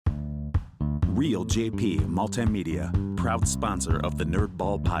Real JP Multimedia, proud sponsor of the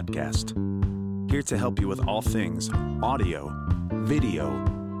Nerdball podcast. Here to help you with all things audio, video,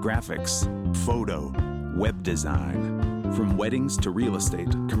 graphics, photo, web design. From weddings to real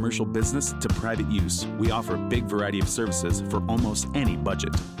estate, commercial business to private use, we offer a big variety of services for almost any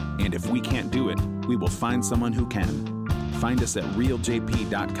budget. And if we can't do it, we will find someone who can. Find us at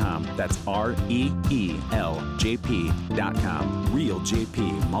realjp.com. That's REELJP.com. Real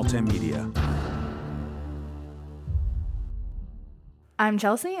JP Multimedia. I'm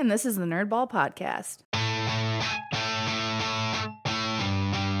Chelsea, and this is the Nerdball Podcast.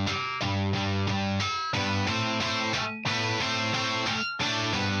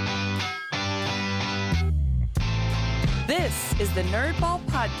 This is the Nerdball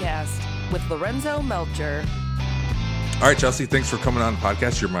Podcast with Lorenzo Melcher. All right, Chelsea, thanks for coming on the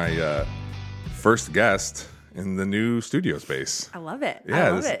podcast. You're my first guest in the new studio space. I love it. Yeah, I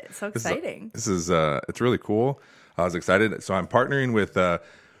love it. It's so exciting. This is it's really cool. I was excited. So I'm partnering with,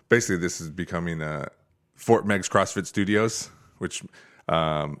 basically this is becoming Fort Meigs CrossFit Studios, which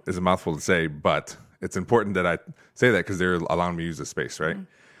is a mouthful to say, but it's important that I say that because they're allowing me to use the space, right? Mm-hmm.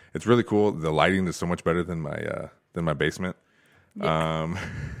 It's really cool. The lighting is so much better than my basement. Yeah.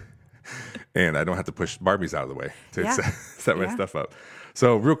 And I don't have to push Barbies out of the way to set my stuff up.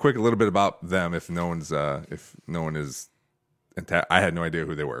 So real quick, a little bit about them. If no one is, I had no idea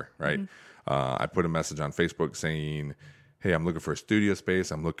who they were. Right. Mm-hmm. I put a message on Facebook saying, "Hey, I'm looking for a studio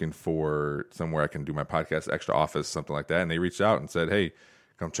space. I'm looking for somewhere I can do my podcast, extra office, something like that." And they reached out and said, "Hey,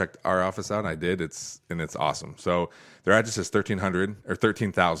 come check our office out." And I did. It's awesome. So their address is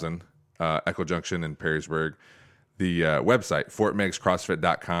 13,000 Echo Junction in Perrysburg. The website,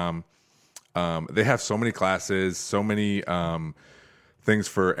 fortmeigscrossfit.com. They have so many classes, so many things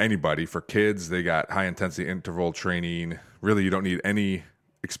for anybody. For kids, they got high-intensity interval training. Really, you don't need any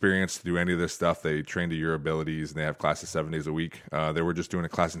experience to do any of this stuff. They train to your abilities, and they have classes 7 days a week. They were just doing a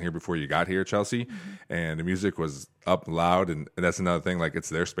class in here before you got here, Chelsea, and the music was up loud, and that's another thing. Like, it's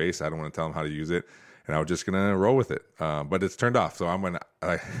their space. I don't want to tell them how to use it, and I was just going to roll with it. But it's turned off, so I'm gonna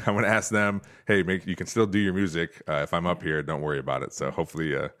ask them, hey, you can still do your music. If I'm up here, don't worry about it. So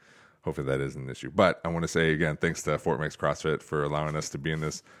hopefully that isn't an issue. But I want to say, again, thanks to Fort Meigs CrossFit for allowing us to be in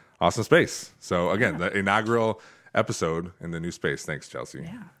this awesome space. So, again, the inaugural episode in the new space. Thanks, Chelsea.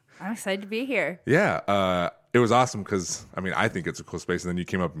 Yeah, I'm excited to be here. Yeah, it was awesome because, I think it's a cool space. And then you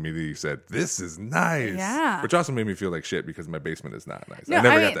came up immediately, you said, "This is nice." Yeah. Which also made me feel like shit because my basement is not nice. No, I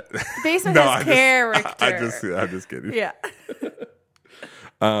never got that. Basement has character. I'm just kidding. Yeah.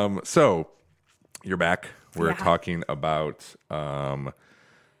 So, you're back. We're talking about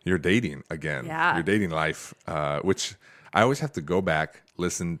your dating again. Yeah. Your dating life, which I always have to go back,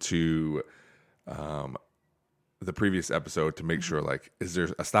 listen to the previous episode to make sure, like, is there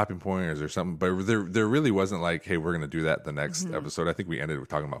a stopping point or is there something? But there really wasn't like, hey, we're going to do that the next episode. I think we ended with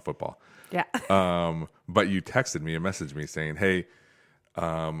talking about football. Yeah. But you texted me and messaged me saying, hey,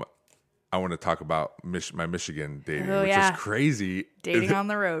 I want to talk about my Michigan dating, which is crazy. Dating on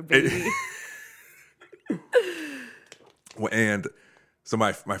the road, baby. And so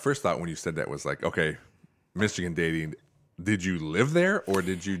my first thought when you said that was like, okay, Michigan dating. Did you live there or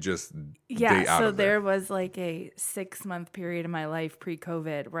did you just date out of there? There was like a 6-month period in my life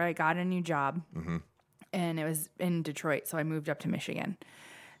pre-COVID where I got a new job and it was in Detroit. So I moved up to Michigan.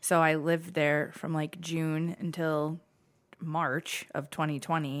 So I lived there from like June until March of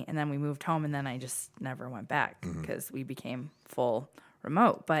 2020. And then we moved home and then I just never went back because we became full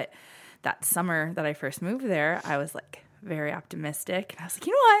remote. But that summer that I first moved there, I was like very optimistic. And I was like,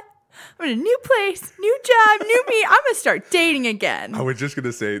 you know what? I'm in a new place, new job, new me. I'm going to start dating again. I was just going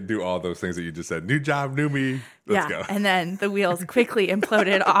to say, do all those things that you just said. New job, new me. Let's go. And then the wheels quickly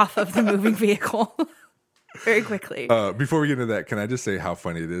imploded off of the moving vehicle. Very quickly. Before we get into that, can I just say how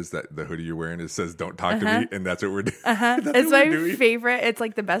funny it is that the hoodie you're wearing, it says, "Don't talk to me," and that's what we're doing. It's my favorite. It's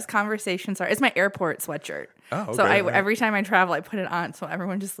like the best conversation starter. It's my airport sweatshirt. Oh, okay. So every time I travel, I put it on so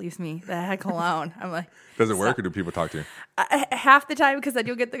everyone just leaves me the heck alone. I'm like, does it work or do people talk to you? Half the time, because then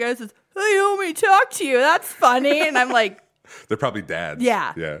you'll get the guy who says, "Hey, you want me to talk to you? That's funny." And I'm like, they're probably dads.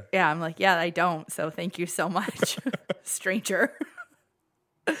 Yeah. I'm like, yeah, I don't. So thank you so much, stranger.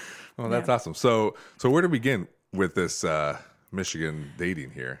 Well, that's awesome. So where to begin with this Michigan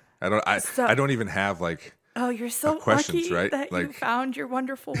dating here? I don't even have like. Oh, you're so lucky that you found your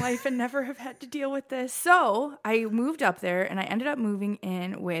wonderful wife and never have had to deal with this. So I moved up there and I ended up moving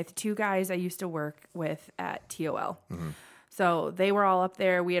in with 2 guys I used to work with at TOL. So they were all up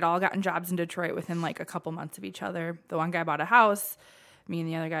there. We had all gotten jobs in Detroit within like a couple months of each other. The one guy bought a house. Me and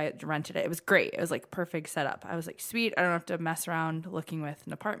the other guy rented it. It was great. It was like perfect setup. I was like, sweet. I don't have to mess around looking with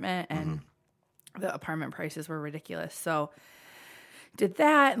an apartment. And the apartment prices were ridiculous. So did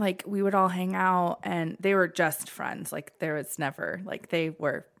that. Like, we would all hang out, and they were just friends. Like, there was never, like, they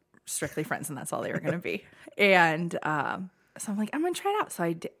were strictly friends, and that's all they were going to be. And so I'm like, I'm going to try it out. So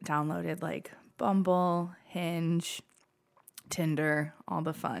I downloaded, like, Bumble, Hinge, Tinder, all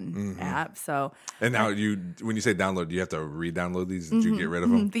the fun apps. So, and now when you say download, do you have to re-download these? Did you get rid of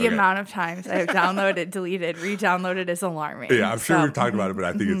them? The amount of times I've downloaded, deleted, re-downloaded is alarming. Yeah, I'm sure we've talked about it, but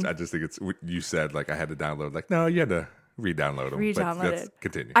I think I just think it's, you said, like, I had to download. Like, no, you had to re-download them. Re-download it.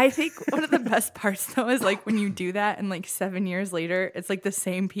 Continue. I think one of the best parts, though, is like when you do that and like 7 years later, it's like the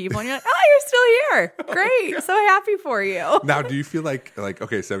same people and you're like, oh, you're still here. Great. So happy for you. Now, do you feel like,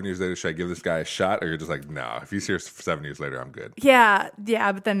 okay, 7 years later, should I give this guy a shot? Or you're just like, no, if he's here 7 years later, I'm good. Yeah.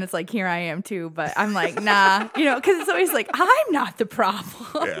 But then it's like, here I am too. But I'm like, nah, because it's always like, I'm not the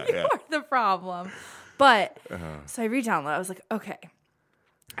problem. You're the problem. But so I re-downloaded. I was like, okay,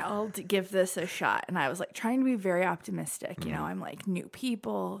 I'll give this a shot. And I was like trying to be very optimistic. You know, I'm like, new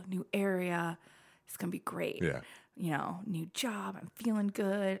people, new area. It's going to be great. Yeah. You know, new job. I'm feeling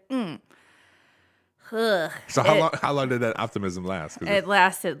good. So how long did that optimism last? It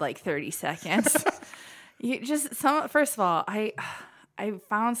lasted like 30 seconds. First of all, I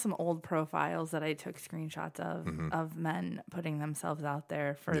found some old profiles that I took screenshots of men putting themselves out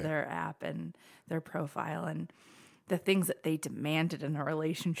there for their app and their profile, and the things that they demanded in a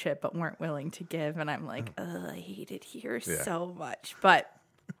relationship but weren't willing to give. And I'm like, I hate it here so much. But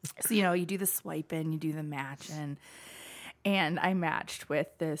so, you do the swipe in, you do the match, and I matched with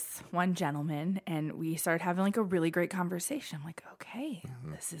this one gentleman, and we started having like a really great conversation. I'm like, okay,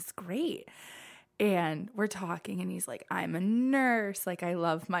 this is great. And we're talking, and he's like, I'm a nurse. Like, I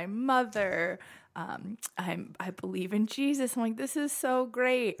love my mother. I believe in Jesus. I'm like, this is so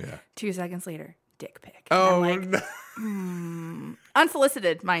great. Yeah. 2 seconds later, dick pic. Oh, like, no.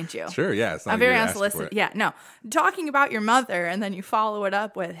 Unsolicited, mind you. Sure, yeah. It's not I'm very unsolicited. Yeah, no. Talking about your mother, and then you follow it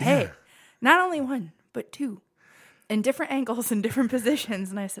up with, hey, not only one, but two. In different angles and different positions.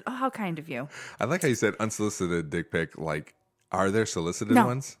 And I said, oh, how kind of you. I like how you said unsolicited dick pic. Like, are there solicited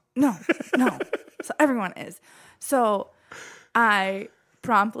ones? No. So everyone is. So I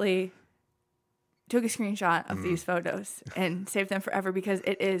promptly took a screenshot of these photos and saved them forever, because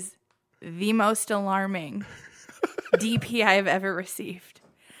it is the most alarming DP I have ever received.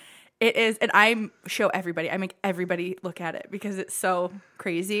 It is, and I show everybody. I make everybody look at it because it's so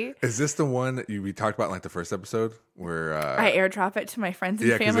crazy. Is this the one that we talked about in like the first episode where I airdrop it to my friends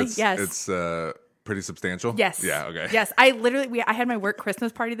and family? Yes, it's pretty substantial. Yes, yeah, okay. Yes, I had my work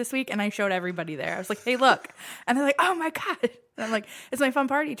Christmas party this week, and I showed everybody there. I was like, "Hey, look," and they're like, "Oh my god!" And I'm like, "It's my fun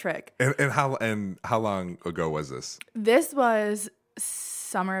party trick." And how long ago was this? This was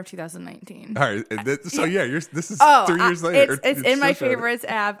summer of 2019. All right. So this is 3 years later. It's in my favorites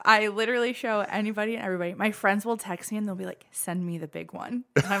app. I literally show anybody and everybody. My friends will text me and they'll be like, "Send me the big one."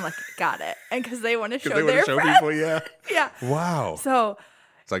 And I'm like, "Got it." And because they want to show their friends. People, yeah. Yeah. Wow. So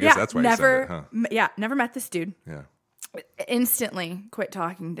I guess that's why you send it, huh? Yeah. Never met this dude. Yeah. Instantly quit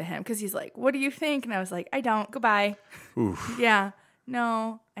talking to him because he's like, "What do you think?" And I was like, "I don't. Goodbye." Oof. Yeah.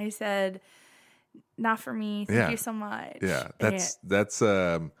 No. I said, not for me. Thank you so much. Yeah, that's.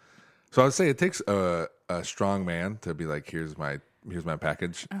 So I would say it takes a strong man to be like, here's my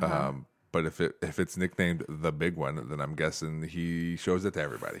package. But if it's nicknamed the big one, then I'm guessing he shows it to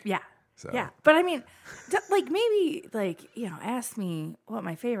everybody. Yeah. So. Yeah, but I mean, like maybe ask me what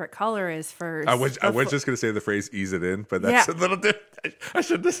my favorite color is first. I was just gonna say the phrase "ease it in," but that's a little different. I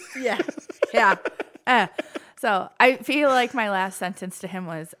should just. Yeah. So I feel like my last sentence to him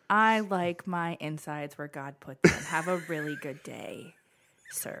was, "I like my insides where God put them. Have a really good day,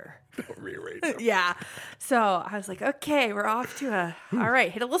 sir." Don't rearrange them. Yeah. So I was like, okay, we're off to all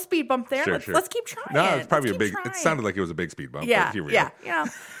right, hit a little speed bump there. Let's keep trying. No, it's probably it sounded like it was a big speed bump. Yeah. But here we go.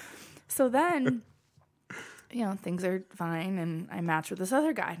 So then, things are fine, and I match with this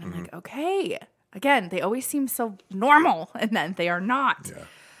other guy, and I'm like, okay. Again, they always seem so normal, and then they are not. Yeah.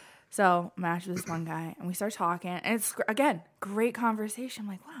 So match with this one guy, and we start talking, and it's, again, great conversation. I'm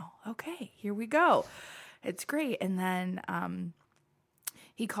like, wow, okay, here we go. It's great. And then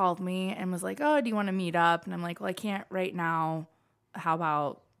he called me and was like, oh, do you want to meet up? And I'm like, well, I can't right now. How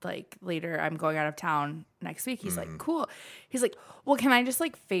about like later? I'm going out of town next week. He's like, cool. He's like, well, can I just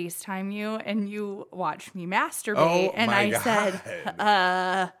like FaceTime you and you watch me masturbate? Oh, and my God.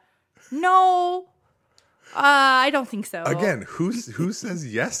 Said, no. I don't think so. Again, who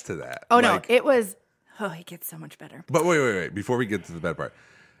says yes to that? Oh, no, it was. Oh, it gets so much better. But wait. Before we get to the bad part,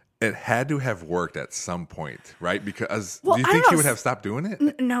 It had to have worked at some point, right? Because Well, do you I think don't he know. would have stopped doing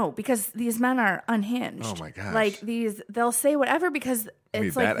it? No, because these men are unhinged. Oh, my gosh. Like they'll say whatever because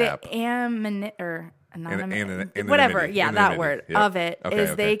it's need like that the anonymity, Anonymity. whatever. Yeah, that Anonymity. word Yep. of it is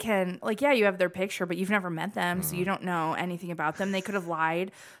Okay. they can, like, yeah, you have their picture, but you've never met them, so you don't know anything about them. They could have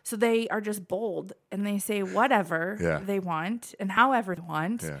lied. So they are just bold and they say whatever they want and however they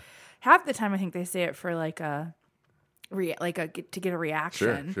want. Yeah. Half the time I think they say it for like to get a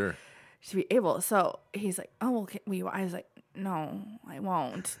reaction. Sure. To be able. So he's like, oh, well, I was like, no, I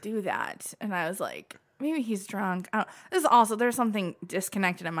won't do that. And I was like, maybe he's drunk. I don't, this is also, there's something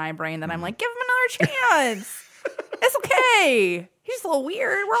disconnected in my brain that I'm like, give him another chance. It's okay. He's a little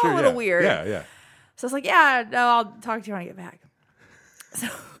weird. We're all a little weird. Yeah. So I was like, yeah, no, I'll talk to you when I get back. So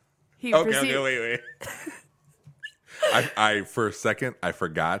he proceeded. Wait. I for a second, I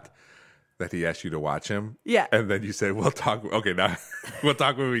forgot that he asked you to watch him. Yeah. And then you said, we'll talk. Okay, now we'll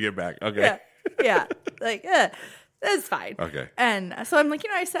talk when we get back. Okay. Yeah. Like, that's fine. Okay. And so I'm like,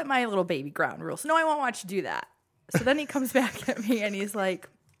 I set my little baby ground rules. No, I won't watch you do that. So then he comes back at me and he's like,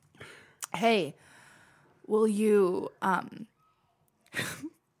 hey, will you,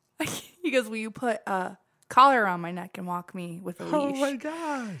 he goes, will you put a collar around my neck and walk me with a leash? Oh my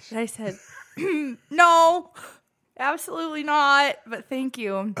gosh. And I said, no. Absolutely not, but thank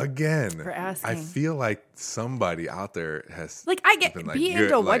you. Again, for asking. I feel like somebody out there has Like, I get been like, be you're,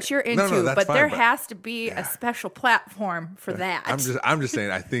 into like, what you're into, no, that's but fine, there but has to be a special platform for that. I'm just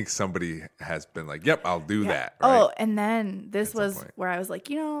saying. I think somebody has been like, "Yep, I'll do that." Right? Oh, and then this was point. where I was like,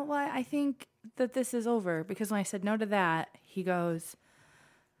 you know what? I think that this is over because when I said no to that, he goes,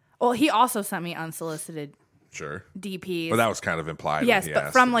 well, he also sent me unsolicited Sure. DPs. Well, that was kind of implied. Yes, when he but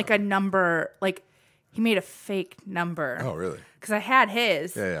asked from about like a number, like he made a fake number. Oh, really? Because I had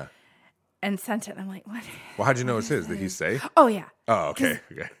his Yeah. and sent it. And I'm like, what? Well, how'd you know it's his? Did he say? Oh, yeah. Oh, okay.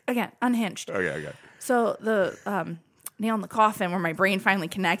 Again, unhinged. Okay, I got it. So the nail in the coffin where my brain finally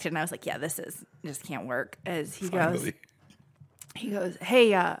connected, and I was like, yeah, this can't work. As he Finally. goes, hey,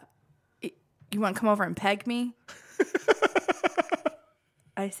 you want to come over and peg me?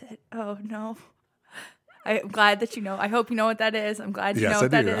 I said, oh, no. I'm glad that you know. I hope you know what that is. I'm glad you know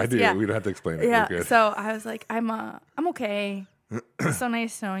what that is. I do. Yeah. We don't have to explain it. Yeah. We're good. So I was like, I'm okay. It's so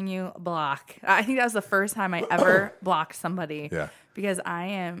nice knowing you. Block. I think that was the first time I ever blocked somebody. Yeah. Because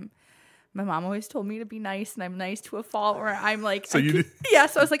my mom always told me to be nice, and I'm nice to a fault where I'm like, So you did. yeah.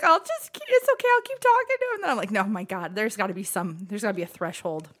 So I was like, it's okay. I'll keep talking to him. And then I'm like, no, my God, there's got to be a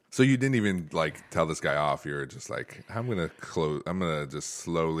threshold. So you didn't even like tell this guy off. You were just like, I'm gonna just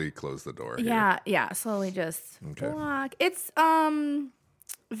slowly close the door. Here. Yeah. Slowly just block. It's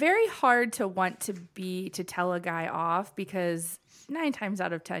very hard to want to tell a guy off because 9 times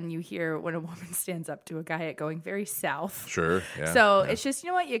out of 10 you hear when a woman stands up to a guy it going very south. Sure. Yeah. So it's just, you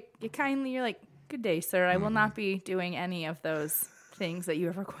know what, you're like, good day, sir. I will not be doing any of those things that you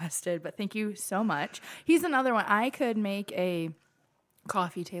have requested, but thank you so much. He's another one. I could make a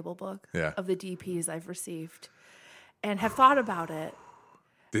coffee table book of the DPs I've received and have thought about it.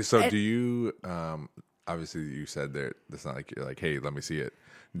 So do you? Obviously, you said that it's not like you're like, hey, let me see it.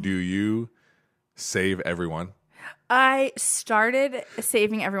 Do you save everyone? I started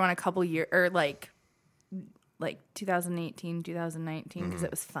saving everyone a couple years, or like 2018, 2019, because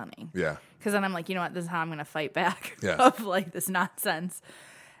it was funny. Yeah. Because then I'm like, you know what, this is how I'm going to fight back Yeah. of like this nonsense.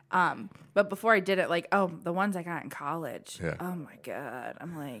 But before I did it, like, the ones I got in college. Yeah. Oh my God.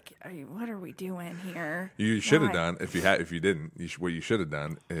 I'm like, what are we doing here? You should have Why? done if you didn't. What you should have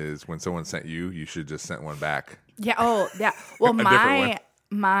done is when someone sent you should just sent one back. Yeah. Oh, yeah. Well, different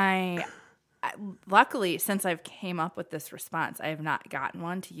my luckily, since I've came up with this response, I have not gotten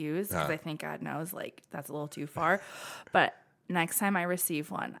one to use because I think God knows, like, that's a little too far. But next time I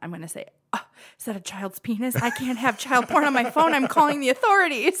receive one, I'm going to say, oh, is that a child's penis? I can't have child porn on my phone. I'm calling the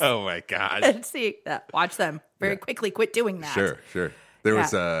authorities. Oh my God. And see that. Watch them very quickly. Quit doing that. Sure.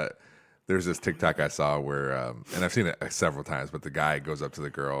 There's this TikTok I saw where, and I've seen it several times, but the guy goes up to the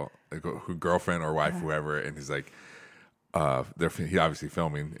girl, who girlfriend or wife, whoever, and he's like, he obviously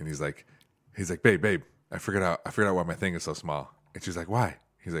filming, and he's like, babe, I figured out why my thing is so small. And she's like, why?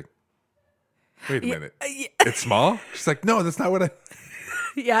 He's like, wait a minute, it's small? She's like, no, that's not what I.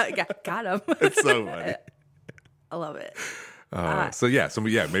 Yeah, got him. It's so funny. I love it.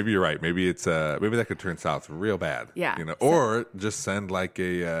 Maybe you're right. Maybe it's maybe that could turn south real bad. Yeah. Or just send like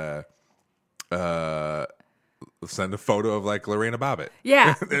a send a photo of like Lorena Bobbitt.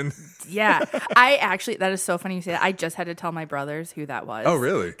 Yeah. And Yeah. That is so funny you say that. I just had to tell my brothers who that was. Oh,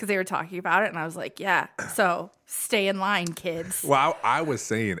 really? Because they were talking about it, and I was like, yeah. So stay in line, kids. well, I was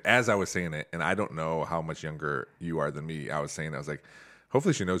saying, as I was saying it, and I don't know how much younger you are than me. I was like,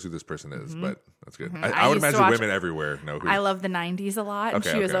 Hopefully she knows who this person is, but that's good. I I would used to imagine watch- women everywhere know who. I love the 90s a lot, and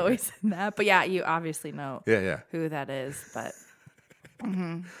Okay, she was okay, okay. always in that. But yeah, you obviously know Yeah. who that is. But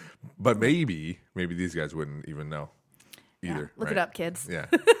But maybe these guys wouldn't even know either. look right? it up, kids. Yeah.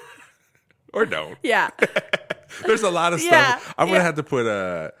 Or don't. Yeah. There's a lot of Yeah, stuff. I'm gonna have to put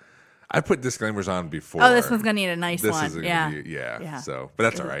I put disclaimers on before. Oh, this one's going to need a nice This one. is gonna Yeah. be, yeah. Yeah. So, but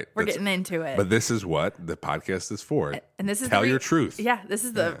that's all right. We're That's- getting into it. But this is what the podcast is for. And this is tell your truth. Yeah, this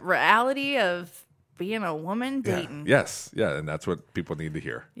is the reality of being a woman Yeah. dating. Yes. Yeah. And that's what people need to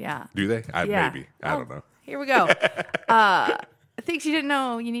hear. Yeah. Do they? Yeah. Maybe. I don't know. Here we go. Things you didn't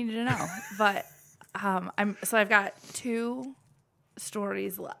know you needed to know. But I've got 2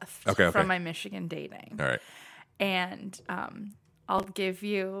 stories left Okay. from my Michigan dating. All right. And I'll give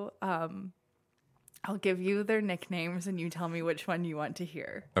you their nicknames and you tell me which one you want to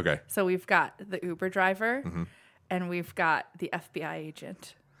hear. Okay. So we've got the Uber driver Mm-hmm. and we've got the FBI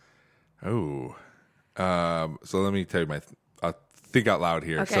agent. Oh. So let me tell you I'll think out loud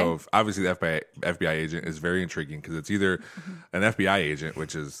here. Okay. So obviously the FBI agent is very intriguing because it's either an FBI agent,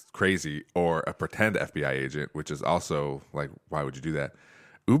 which is crazy, or a pretend FBI agent, which is also like, why would you do that?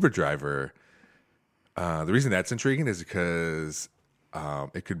 Uber driver. The reason that's intriguing is because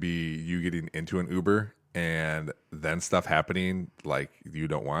it could be you getting into an Uber and then stuff happening like you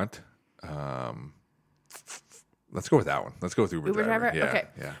don't want. Let's go with that one. Let's go with Uber driver. Yeah, Okay.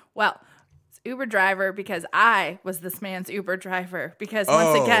 Yeah. Well, it's Uber driver because I was this man's Uber driver because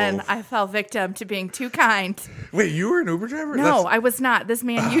once again, I fell victim to being too kind. Wait, you were an Uber driver? No, I was not. This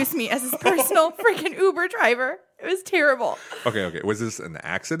man used me as his personal freaking Uber driver. It was terrible. Okay. Was this an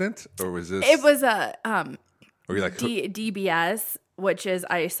accident or was this? It was a Were you like? DBS, which is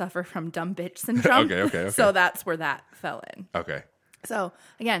I suffer from dumb bitch syndrome. Okay. So that's where that fell in. Okay. So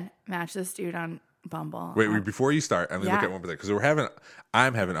again, match this dude on Bumble. Wait, before you start, I'm gonna look Yeah. at one more thing because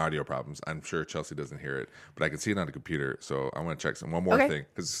I'm having audio problems. I'm sure Chelsea doesn't hear it, but I can see it on the computer. So I want to check one more Okay. thing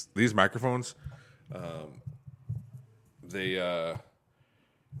because these microphones, they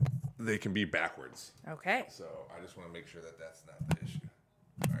can be backwards. Okay. So I just want to make sure that that's not the issue.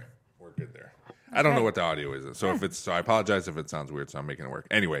 All right, we're good there. I don't know what the audio is, so I apologize if it sounds weird. So I'm making it work.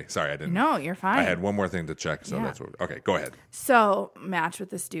 Anyway, sorry, I didn't. No, you're fine. I had one more thing to check, so Yeah. that's what. Okay, go ahead. So match with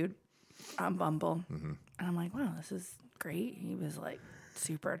this dude on Bumble, Mm-hmm. and I'm like, wow, this is great. He was like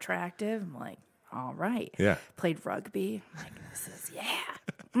super attractive. I'm like, all right. Yeah. Played rugby. I'm like, this is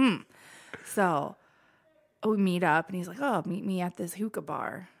So we meet up, and he's like, oh, meet me at this hookah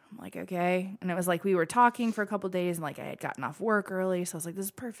bar. I'm like, okay. And it was like we were talking for a couple days, and like I had gotten off work early, so I was like, this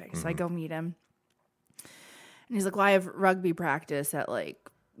is perfect. So I go meet him, and he's like, well, I have rugby practice at like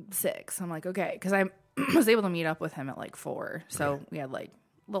 6. I'm like, okay, because I was able to meet up with him at like 4, so we had like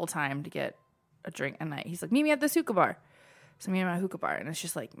little time to get a drink at night. He's like, meet me at this hookah bar. So me and my hookah bar, and it's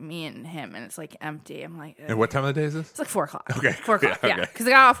just like me and him, and it's like empty. I'm like, And what time of the day is this? it's like 4 o'clock. Okay. 4 o'clock. Yeah, Yeah. okay. Because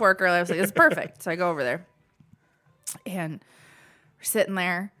I got off work early. I was like, this is perfect. So I go over there, and we're sitting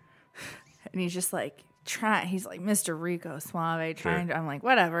there, and he's just like trying. He's like Mr. Rico Suave, trying to. I'm like,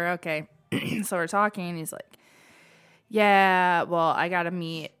 whatever, okay. So we're talking, and he's like, yeah, well, I gotta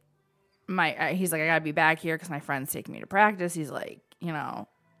meet he's like, I gotta be back here because my friend's taking me to practice. He's like, you know,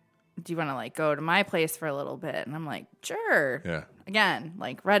 do you want to like go to my place for a little bit? And I'm like, sure. Yeah. Again,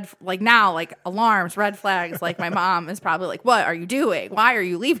 like now, like alarms, red flags. Like my mom is probably like, what are you doing? Why are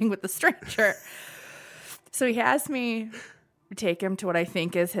you leaving with the stranger? So he asked me to take him to what I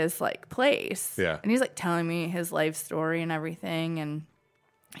think is his like place. Yeah. And he's like telling me his life story and everything. And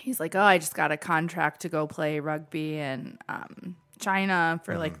he's like, oh, I just got a contract to go play rugby in China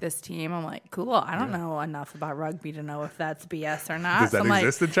for like this team. I'm like, cool. I don't know enough about rugby to know if that's BS or not. Does that I'm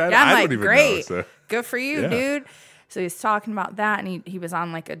exist like, in China? Yeah, I'm I like, don't even great. know. So. Good for you, Yeah. dude. So he's talking about that, and he was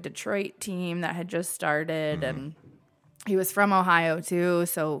on like a Detroit team that had just started, and he was from Ohio too.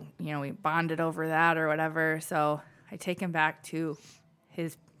 So, you know, we bonded over that or whatever. So I take him back to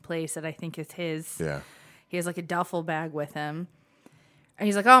his place that I think is his. Yeah. He has like a duffel bag with him. And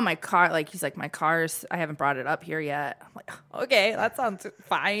he's like, oh, my car, like, he's like, my car's, I haven't brought it up here yet. I'm like, okay, that sounds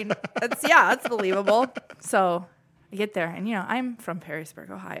fine. That's believable. So I get there, and, you know, I'm from Perrysburg,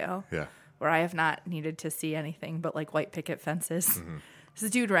 Ohio, Yeah. where I have not needed to see anything but, like, white picket fences.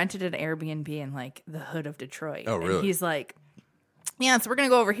 This dude rented an Airbnb in, like, the hood of Detroit. Oh, really? And he's like, yeah, so we're going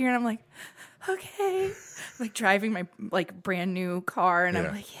to go over here. And I'm like, okay. I'm like driving my like brand new car. And Yeah.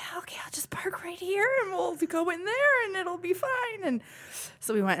 I'm like, yeah, okay, I'll just park right here and we'll go in there and it'll be fine. And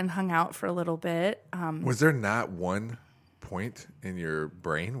so we went and hung out for a little bit. Was there not one point in your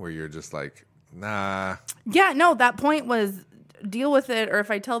brain where you're just like, nah? Yeah, no, that point was deal with it. Or if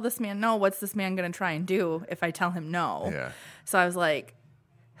I tell this man no, what's this man going to try and do if I tell him no? Yeah. So I was like,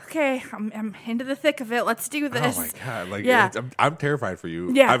 okay, I'm into the thick of it. Let's do this. Oh my God. Like, yeah. I'm terrified for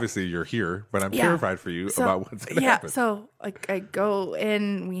you. Yeah. Obviously you're here, but I'm terrified for you about what's going to happen. So like I go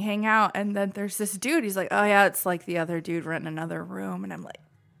in, we hang out, and then there's this dude. He's like, oh yeah, it's like the other dude renting another room. And I'm like,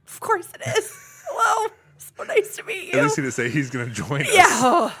 of course it is. Hello. So nice to meet you. At least he didn't say he's going to join us.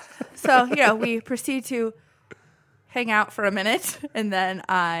 Yeah. So, we proceed to hang out for a minute, and then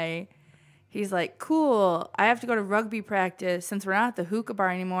he's like, cool, I have to go to rugby practice. Since we're not at the hookah bar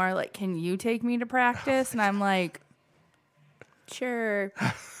anymore, like, can you take me to practice? And I'm like, sure.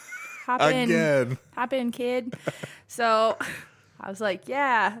 Hop in, kid. So I was like,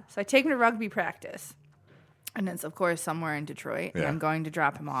 yeah. So I take him to rugby practice. And it's, of course, somewhere in Detroit. Yeah. And I'm going to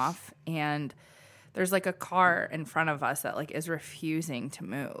drop him off. And there's, like, a car in front of us that, like, is refusing to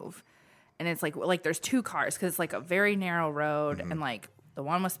move. And it's, like there's two cars because it's, like, a very narrow road. Mm-hmm. And, like, the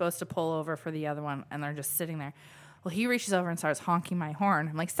one was supposed to pull over for the other one. And they're just sitting there. Well, he reaches over and starts honking my horn.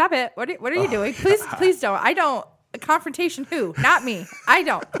 I'm like, stop it. What are you doing? Please don't. I don't. A confrontation who? Not me. I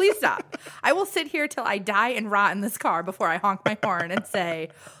don't. Please stop. I will sit here till I die and rot in this car before I honk my horn and say,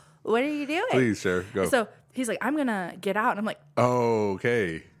 what are you doing? Please, sir, go. So he's like, I'm going to get out. And I'm like, oh,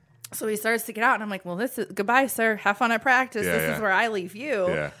 okay. So he starts to get out. And I'm like, well, this is goodbye, sir. Have fun at practice. This is where I leave you.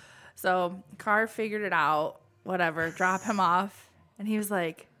 Yeah. So car figured it out. Whatever. Drop him off. And he was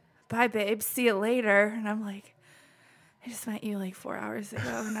like, bye, babe. See you later. And I'm like, I just met you like 4 hours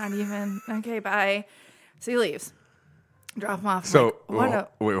ago. Not even. Okay, bye. So he leaves. Drop him off. So like,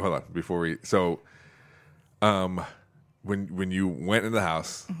 wait, hold on. Before we when you went in the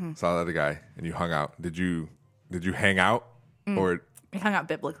house, mm-hmm. saw the other guy, and you hung out, did you hang out or we hung out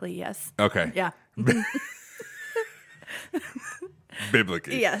biblically? Yes. Okay. Yeah.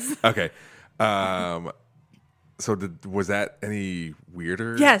 Biblically. Yes. Okay. So was that any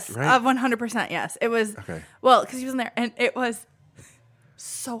weirder? Yes. Right? 100%. Yes. It was. Okay. Well, because he was in there, and it was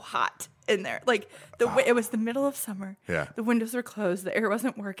so hot in there. Like it was the middle of summer. Yeah. The windows were closed. The air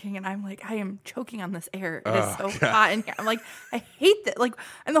wasn't working, and I'm like, I am choking on this air. It is so hot in here. I'm like, I hate this. Like,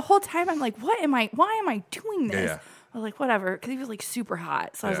 and the whole time I'm like, why am I doing this? Yeah. I was like, whatever, because he was like super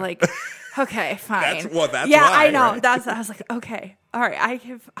hot. So I was like, okay, fine. That's yeah, why, I know. Right? I was like, okay, all right, I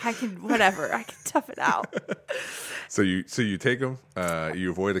can, whatever, I can tough it out. So you take him,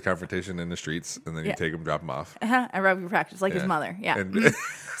 you avoid the confrontation in the streets, and then you take him, drop him off. I rugby practice like his mother. Yeah. And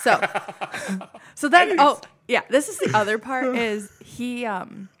so then, this is the other part is he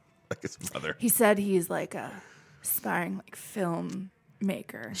like his mother. He said he's like a aspiring like film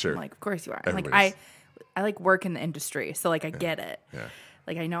maker. Sure. I'm like, of course you are. Like I like work in the industry, so like I get it. Yeah.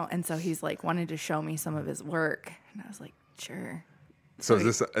 Like I know, and so he's like wanted to show me some of his work, and I was like, sure. So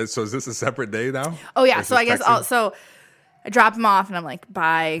is this a separate day now? Oh yeah. So I guess so I drop him off, and I'm like,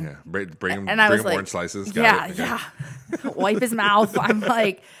 bye. Yeah. Bring him like, orange slices. Yeah. Wipe his mouth. I'm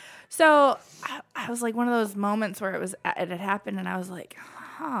like, so I was like one of those moments where it had happened, and I was like,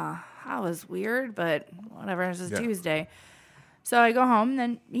 that was weird, but whatever. It was Tuesday. So I go home, and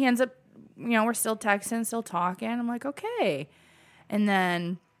then he ends up. We're still texting, still talking. I'm like, okay. And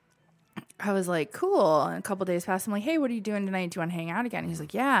then I was like, cool. And a couple days passed. I'm like, hey, what are you doing tonight? Do you want to hang out again? He's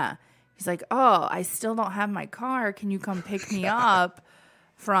like, yeah. He's like, oh, I still don't have my car. Can you come pick me up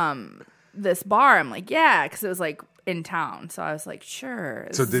from this bar? I'm like, yeah, because it was like in town. So I was like, sure.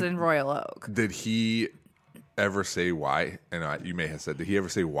 This is in Royal Oak. Did he ever say why? And you may have said, did he ever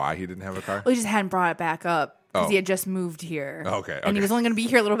say why he didn't have a car? Well, he just hadn't brought it back up. Because he had just moved here. Okay. And he was only going to be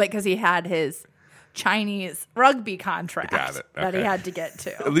here a little bit because he had his Chinese rugby contract that he had to get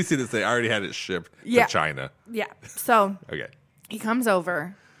to. At least he didn't say, I already had it shipped to China. Yeah. So okay. He comes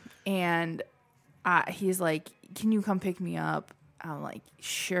over and he's like, can you come pick me up? I'm like,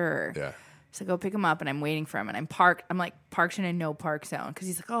 sure. Yeah. So I go pick him up and I'm waiting for him. And I'm parked in a no park zone because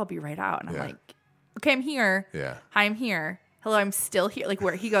he's like, oh, I'll be right out. And I'm like, okay, I'm here. Yeah. Hi, I'm here. Hello, I'm still here. Like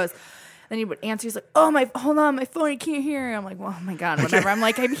where he goes. Then he would answer. He's like, hold on, my phone, I can't hear. I'm like, well, oh my God, whatever. I'm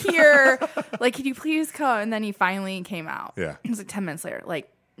like, I'm here. Like, can you please come? And then he finally came out. Yeah. It was like 10 minutes later. Like,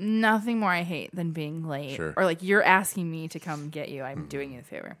 nothing more I hate than being late. Sure. Or like, you're asking me to come get you. I'm doing you a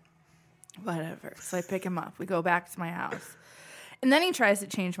favor. Whatever. So I pick him up. We go back to my house. And then he tries to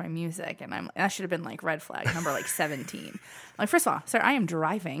change my music. And that should have been like red flag number like 17. I'm like, first of all, sir, I am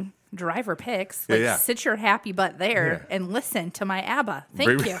driving. Driver picks. Like, sit your happy butt there and listen to my ABBA.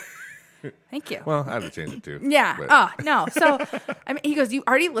 Thank you. Thank you. Well, I have to change it too. Yeah. But. Oh, no. So, he goes, you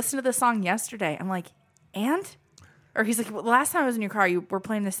already listened to the song yesterday. I'm like, and? Or he's like, well, last time I was in your car, you were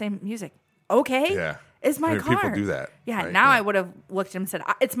playing the same music. Okay. Yeah. It's my car. People do that. Yeah. Right? Now I would have looked at him and said,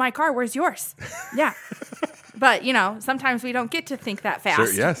 it's my car. Where's yours? Yeah. But, sometimes we don't get to think that fast.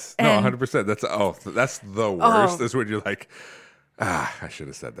 Sure, yes. No, 100%. That's the worst. Is when you're like, I should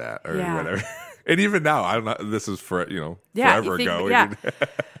have said that or whatever. And even now, I'm not. This is for forever ago. Yeah.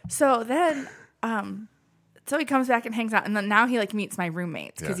 So then, so he comes back and hangs out, and then now he like meets my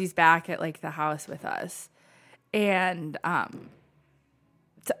roommates because he's back at like the house with us, and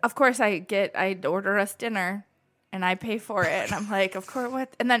of course I order us dinner, and I pay for it, and I'm like, of course,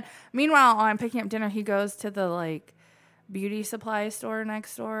 what? And then meanwhile, while I'm picking up dinner, he goes to the like beauty supply store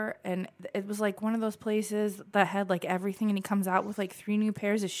next door, and it was like one of those places that had like everything, and he comes out with like 3 new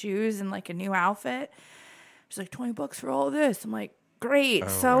pairs of shoes and like a new outfit. He's like, $20 for all of this. I'm like, great,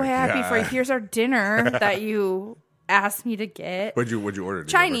 so happy for you. Here's our dinner that you asked me to get. What'd you order?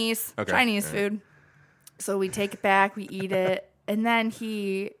 Chinese food. So we take it back, we eat it, and then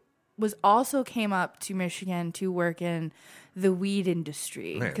he came up to Michigan to work in the weed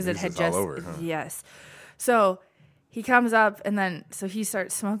industry because it had just all over, huh? Yes. So he comes up, and then so he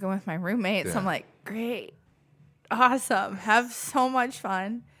starts smoking with my roommates. Yeah. I'm like, great, awesome, have so much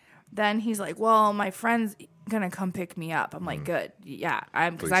fun. Then he's like, well, my friend's gonna come pick me up. I'm like, good, yeah,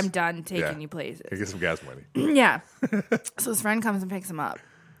 because I'm done taking you places. Get some gas money. Yeah. So his friend comes and picks him up,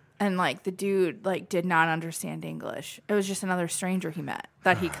 and like the dude like did not understand English. It was just another stranger he met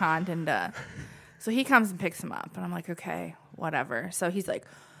that he conned into. So he comes and picks him up, and I'm like, okay, whatever. So he's like,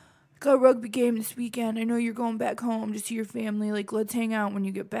 got a rugby game this weekend. I know you're going back home to see your family. Like, let's hang out when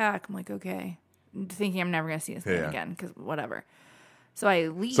you get back. I'm like, okay. Thinking I'm never going to see this man again because whatever. So I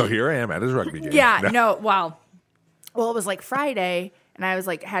leave. So here I am at his rugby game. Yeah, well, it was like Friday, and I was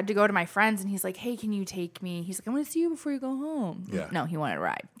like, had to go to my friends, and he's like, hey, can you take me? He's like, I want to see you before you go home. Yeah. No, he wanted a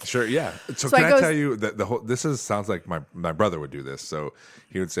ride. Sure, yeah. So can I tell you that sounds like my brother would do this. So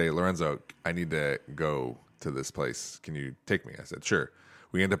he would say, Lorenzo, I need to go to this place. Can you take me? I said, sure.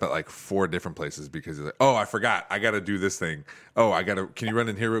 We end up at like 4 different places because he's like, oh, I forgot. I got to do this thing. Oh, can you run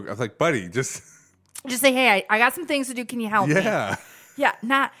in here? I was like, buddy, just say, hey, I got some things to do. Can you help me? Yeah.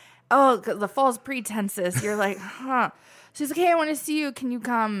 Yeah. The false pretenses. You're like, huh. So he's like, hey, I want to see you. Can you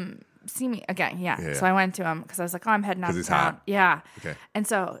come see me again? Yeah. So I went to him because I was like, oh, I'm heading out of town. Hot. Yeah. Okay. And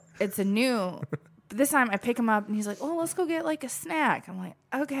so it's this time I pick him up and he's like, oh, let's go get like a snack. I'm like,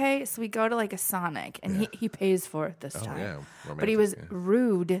 okay. So we go to like a Sonic and he pays for it this time. Yeah. Romantic, but he was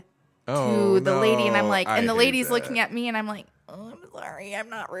rude to the lady, and I'm like, and the lady's looking at me, and I'm like, oh, I'm sorry, I'm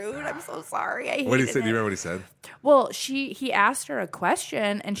not rude. I'm so sorry. What did he say? Do you remember what he said? Well, he asked her a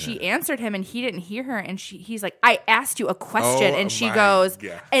question, and she answered him, and he didn't hear her, and he's like, I asked you a question, and she goes,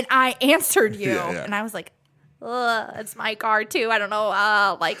 and I answered you, and I was like, it's my car too. I don't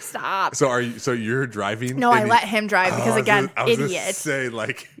know. Like, stop. So you're driving? No, I let him drive because again, I was idiot. Say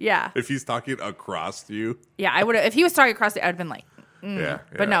like, if he's talking across you. Yeah, I would have. If he was talking across the, I'd have been like,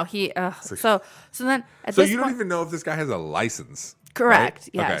 But no, he. So then at this you don't point, even know if this guy has a license. Correct.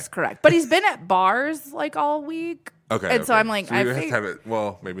 Right? Yes, correct. But he's been at bars like all week. Okay. And so I'm like, so you have to have it.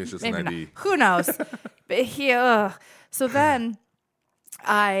 Well, maybe it's just an ID. Who knows? But so then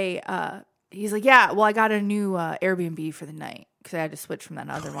he's like, yeah, well, I got a new Airbnb for the night because I had to switch from that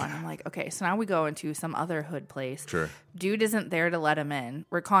other one. I'm like, okay, so now we go into some other hood place. Sure. Dude isn't there to let him in.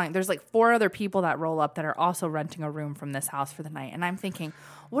 We're calling. There's like 4 other people that roll up that are also renting a room from this house for the night. And I'm thinking,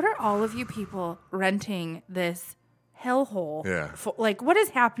 what are all of you people renting this hellhole? Yeah. For? Like, what is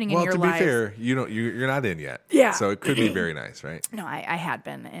happening in your life? Well, to be fair, you're not in yet. Yeah. So it could be very nice, right? No, I had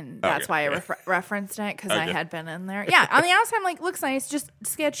been, and that's why I referenced it because I had been in there. Yeah. On the outside, I'm like, looks nice, just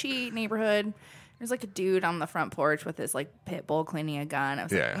sketchy neighborhood. There's like a dude on the front porch with his like pit bull cleaning a gun. I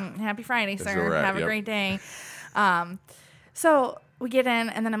was like, happy Friday, sir. Have a great day. So we get in,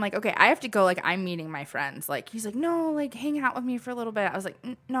 and then I'm like, okay, I have to go. Like, I'm meeting my friends. Like, he's like, no, like, hang out with me for a little bit. I was like,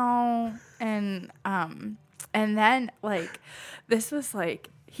 no. And then like, this was like,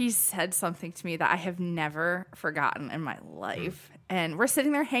 he said something to me that I have never forgotten in my life. And we're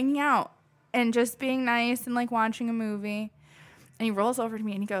sitting there hanging out and just being nice and like watching a movie. And he rolls over to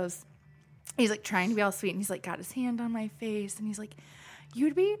me and he goes, he's like trying to be all sweet, and he's like got his hand on my face, and he's like, you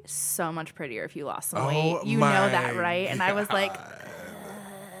would be so much prettier if you lost some weight. You know that, right? And I was like,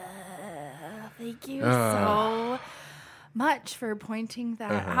 thank you so much for pointing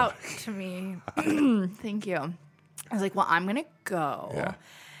that out to me. Thank you. I was like, well, I'm gonna go. Yeah.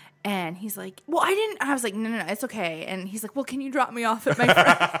 And he's like, well, I didn't. I was like, no, it's okay. And he's like, well, can you drop me off at my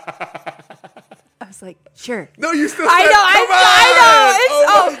friend? I was like, sure. No, you still. I know.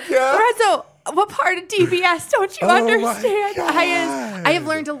 It's, my God. Lorenzo, what part of DBS don't you understand? I have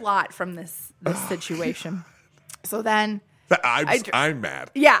learned a lot from this situation. So then I'm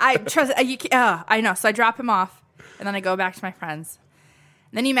mad. Yeah, I trust. I know. So I drop him off, and then I go back to my friends.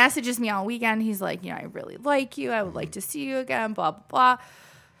 And then he messages me all weekend. He's like, I really like you. I would like to see you again. Blah blah blah.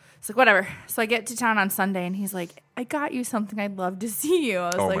 It's like, whatever. So I get to town on Sunday, and he's like, I got you something. I'd love to see you. I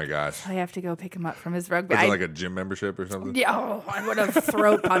was like, my gosh. I have to go pick him up from his rugby. Was it like a gym membership or something? Yeah, I would have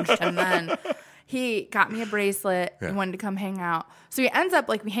throat punched him then. He got me a bracelet and wanted to come hang out. So he ends up,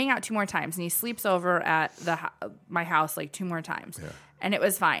 like, we hang out 2 more times, and he sleeps over at my house, like, 2 more times. Yeah. And it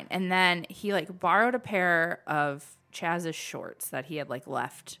was fine. And then he, like, borrowed a pair of Chaz's shorts that he had, like,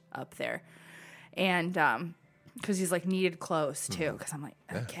 left up there. And because he's, like, needed clothes, too. Because I'm like,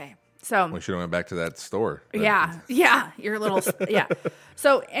 okay. So we should have went back to that store. Yeah. Your little, yeah.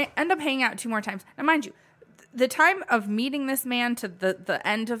 So end up hanging out 2 more times. And mind you, the time of meeting this man to the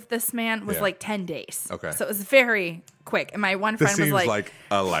end of this man was like 10 days. Okay. So it was very quick. And my one friend was like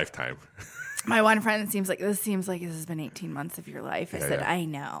a lifetime. My one friend seems like this has been 18 months of your life. I said, I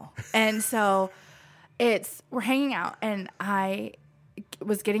know. And so we're hanging out, and I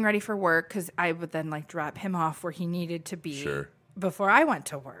was getting ready for work because I would then like drop him off where he needed to be before I went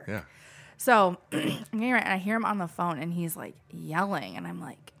to work. Yeah. So I'm getting ready, and I hear him on the phone, and he's like yelling, and I'm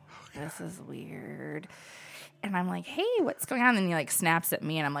like, this is weird. And I'm like, hey, what's going on? And he like snaps at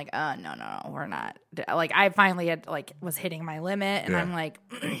me, and I'm like, no, we're not. Like, I finally had was hitting my limit, and I'm like,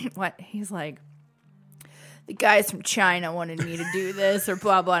 what? He's like, the guys from China wanted me to do this or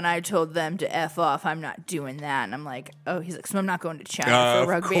blah, blah, and I told them to F off. I'm not doing that. And I'm like, oh, he's like, so I'm not going to China for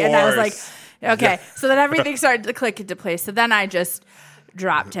rugby. Course. And I was like, okay. So then everything started to click into place. So then I just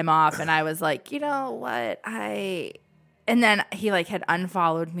dropped him off, and I was like, you know what? And then he like had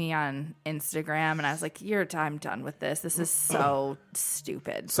unfollowed me on Instagram, and I was like, I'm done with this. This is so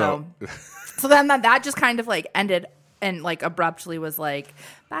stupid. So then that just kind of like ended and like abruptly was like,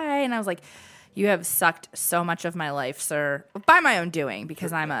 bye. And I was like, you have sucked so much of my life, sir, by my own doing,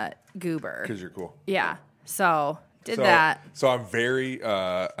 because I'm a goober. Because you're cool. Yeah. So that. So I'm very,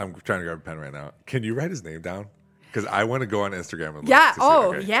 I'm trying to grab a pen right now. Can you write his name down? Because I want to go on Instagram and look. Yeah.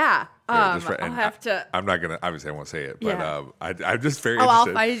 Yeah. I'll have to. I'm not going to, obviously I won't say it, but I'm just very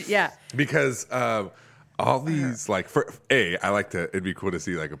interested. Because all these, like, I like to, it'd be cool to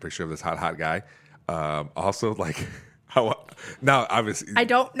see like a picture of this hot guy. Also, like, now, obviously, I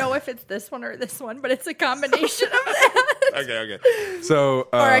don't know if it's this one or this one, but it's a combination of that. Okay. So,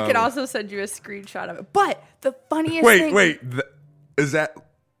 or I could also send you a screenshot of it. But the funniest thing. Wait,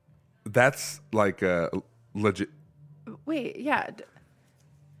 that's like a legit. Wait, yeah.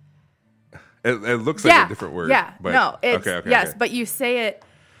 It looks like a different word. Yeah, but, no, it's okay. But you say it.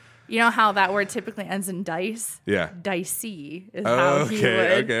 You know how that word typically ends in dice? Yeah, dicey is how he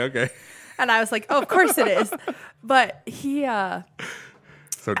would. Okay. And I was like, oh, of course it is. But he...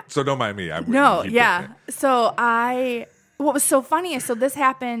 So don't mind me. So what was so funny is, so this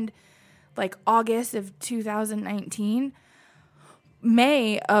happened like August of 2019.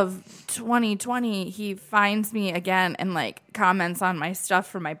 May of 2020, he finds me again and like comments on my stuff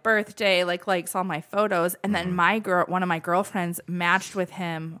for my birthday, likes all my photos. And then one of my girlfriends matched with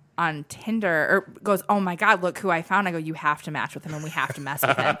him on Tinder, or goes, oh my God, look who I found. I go, you have to match with him and we have to mess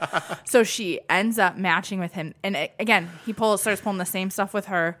with him. So she ends up matching with him. And again, he starts pulling the same stuff with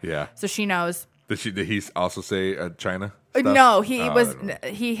her. Yeah. So she knows. Did he also say China stuff? No, he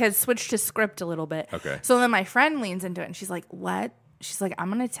has switched his script a little bit. Okay. So then my friend leans into it and she's like, what? She's like,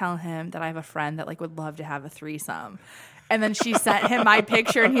 I'm going to tell him that I have a friend that like would love to have a threesome. And then she sent him my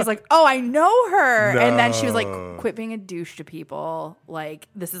picture and he's like, oh, I know her. No. And then she was like, quit being a douche to people. Like,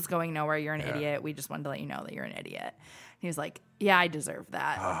 this is going nowhere. You're an idiot. We just wanted to let you know that you're an idiot. And he was like, yeah, I deserve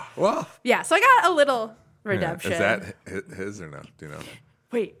that. Well. Yeah, so I got a little redemption. Yeah. Is that his or no? Do you know?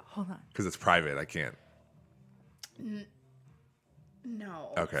 Wait, hold on. Because it's private. I can't.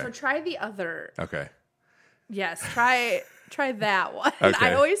 No. Okay. So try the other. Okay. Yes, try that one. Okay.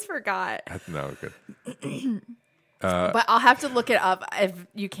 I always forgot. No, good. But I'll have to look it up if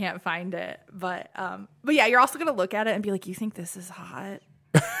you can't find it. But yeah, you're also gonna look at it and be like, "You think this is hot?"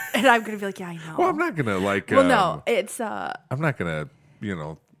 And I'm gonna be like, "Yeah, I know." Well, I'm not gonna like. Well, no, it's. I'm not gonna,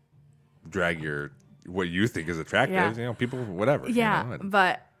 drag what you think is attractive. Yeah. People, whatever. Yeah,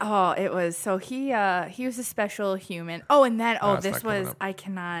 but it was so he was a special human. Oh, and then this was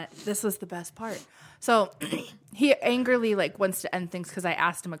This was the best part. So he angrily wants to end things because I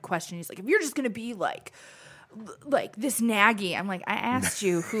asked him a question. He's like, if you're just going to be like this naggy, I'm like, I asked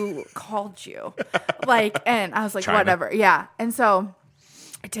you who called you. And I was like, China. Whatever. Yeah. And so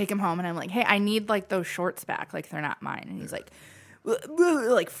I take him home and I'm like, hey, I need those shorts back. They're not mine. And he's like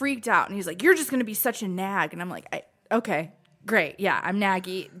freaked out. And he's like, you're just going to be such a nag. And I'm like, okay. Great, yeah, I'm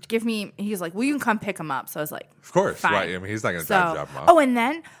naggy. He's like, well, you can come pick him up. So I was like, of course, fine. Right? I mean, he's not going to drop him off. Oh, and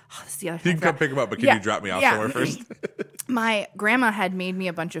then this is the other thing. You can come pick him up, but can you drop me off somewhere first? My grandma had made me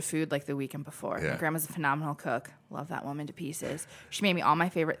a bunch of food like the weekend before. Yeah. My grandma's a phenomenal cook. Love that woman to pieces. She made me all my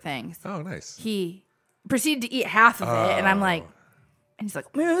favorite things. Oh, nice. He proceeded to eat half of it, and I'm like, and he's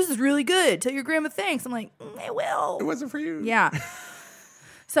like, man, this is really good. Tell your grandma thanks. I'm like, I will. It wasn't for you. Yeah.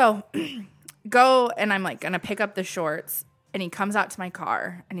 So go, and I'm like, going to pick up the shorts, and he comes out to my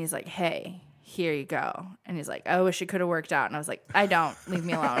car, and he's like, hey, here you go. And he's like, I wish it could have worked out. And I was like, I don't. Leave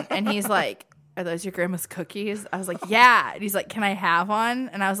me alone. And he's like, are those your grandma's cookies? I was like, yeah. And he's like, can I have one?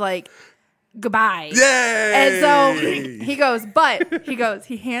 And I was like, goodbye. Yay! And so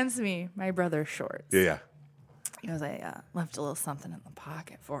he hands me my brother's shorts. Yeah. He goes, I left a little something in the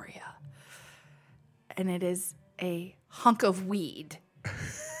pocket for you. And it is a hunk of weed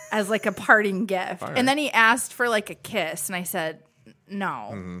as like a parting gift. Right. And then he asked for like a kiss. And I said, no.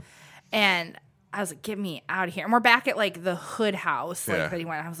 Mm-hmm. And I was like, get me out of here. And we're back at like the hood house that he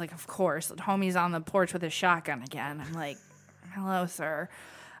went. I was like, of course. The homie's on the porch with his shotgun again. I'm like, hello, sir.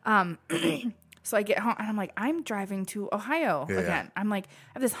 So I get home and I'm like, I'm driving to Ohio again. I'm like,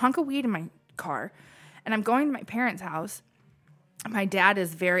 I have this hunk of weed in my car and I'm going to my parents' house. My dad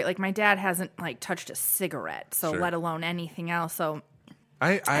is my dad hasn't like touched a cigarette, so let alone anything else. So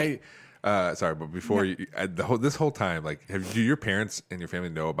sorry, but before this whole time, like, do your parents and your family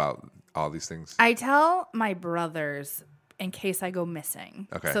know about all these things? I tell my brothers in case I go missing.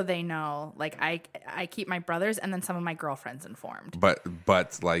 Okay. So they know, like, I keep my brothers and then some of my girlfriends informed. But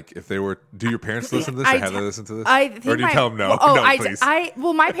like, if they were, do your parents listen to this or have they listened to this? Or do you tell them no? Please.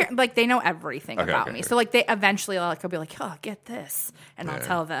 My parents, like, they know everything about me. Okay. So, like, they eventually, like, I'll be like, oh, get this. And I'll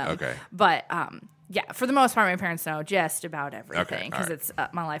tell them. Okay. But, yeah, for the most part, my parents know just about everything because it's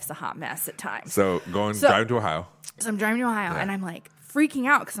my life's a hot mess at times. So driving to Ohio. So I'm driving to Ohio and I'm like freaking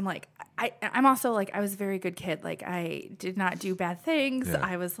out because I'm like, I'm also like, I was a very good kid. Like I did not do bad things. Yeah.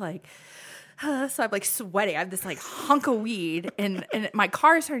 I was like, so I'm like sweating. I have this like hunk of weed and my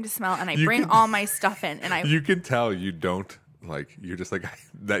car is starting to smell and I bring all my stuff in and you can tell you don't. Like, you're just like,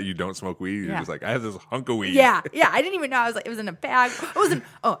 that you don't smoke weed. You're just like, I have this hunk of weed. Yeah. Yeah. I didn't even know. I was like, it was in a bag.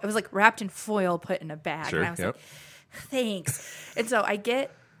 It was like wrapped in foil, put in a bag. Sure. And I was like, thanks. And so I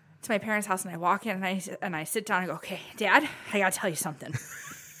get to my parents' house and I walk in and I sit down and I go, okay, Dad, I got to tell you something.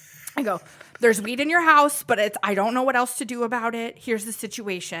 I go, there's weed in your house, but I don't know what else to do about it. Here's the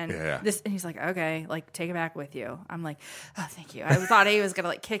situation. Yeah. And he's like, okay, like take it back with you. I'm like, oh, thank you. I thought he was going to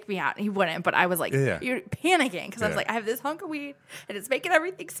like kick me out and he wouldn't, but I was like, you're panicking because I was like, I have this hunk of weed and it's making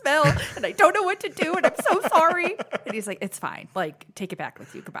everything smell and I don't know what to do and I'm so sorry. And he's like, it's fine. Like, take it back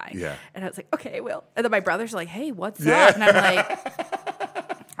with you. Goodbye. Yeah. And I was like, okay, I will. And then my brothers are like, hey, what's up? And I'm like,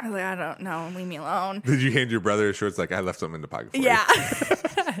 I don't know. Leave me alone. Did you hand your brother a shorts? Like, I left something in the pocket for you. Yeah.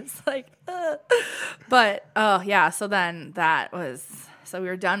 It's like, but so then so we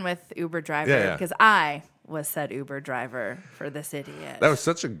were done with Uber driver because I was said Uber driver for this idiot. That was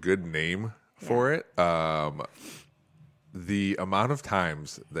such a good name for it. The amount of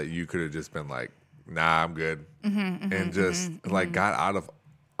times that you could have just been like, nah, I'm good. And just got out of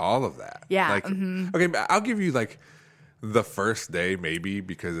all of that. Yeah. Like, okay, I'll give you like the first day maybe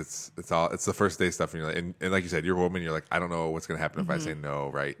because it's the first day stuff and you're like, and like you said, you're a woman, you're like, I don't know what's gonna happen if I say no,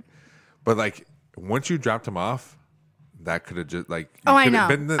 right? But like once you dropped him off, that could have just like I know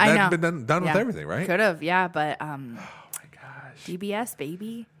been done with everything, right? Could have, yeah, but oh my gosh, DBS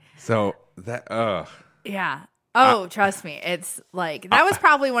baby. So that yeah. Trust me, it's like that was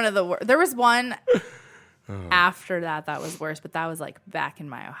probably one of the worst. There was one after that was worse, but that was like back in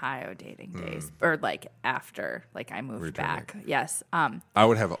my Ohio dating days, or like after like I moved back. Yes. I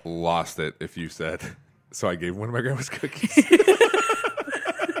would have lost it if you said. So I gave one of my grandma's cookies.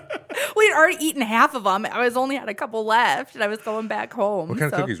 We had already eaten half of them. I only had a couple left, and I was going back home. What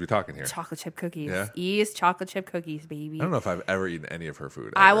kind of cookies are we talking here? Chocolate chip cookies. Yeah? Ease chocolate chip cookies, baby. I don't know if I've ever eaten any of her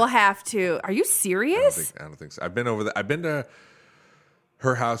food. I will have to. Are you serious? I don't think so. I've been over there. I've been to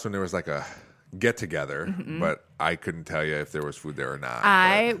her house when there was like a get together, but I couldn't tell you if there was food there or not.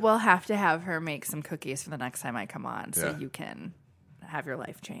 I will have to have her make some cookies for the next time I come on, so you can have your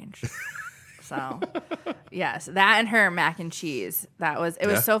life changed. So, yes, that and her mac and cheese. It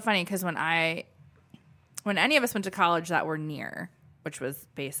was so funny because when any of us went to college that were near, which was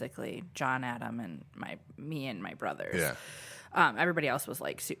basically John, Adam, and me and my brothers. Yeah. Everybody else was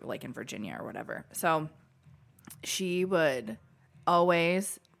like in Virginia or whatever. So she would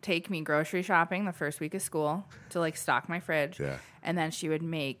always take me grocery shopping the first week of school to like stock my fridge. Yeah. And then she would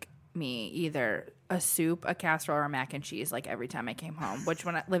make me either a soup, a casserole, or mac and cheese like every time I came home, which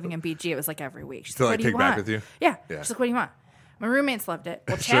when living in BG, it was like every week. She's so like, like what do you take want? back with you? Yeah. Yeah. She's like, what do you want? My roommates loved it.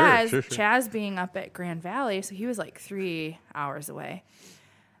 Well, Sure. Chaz being up at Grand Valley, so he was like 3 hours away.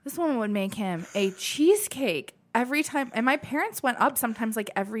 This woman would make him a cheesecake every time, and my parents went up sometimes like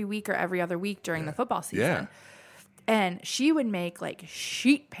every week or every other week during the football season. Yeah. And she would make like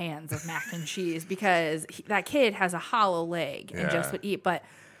sheet pans of mac and cheese because that kid has a hollow leg and just would eat. But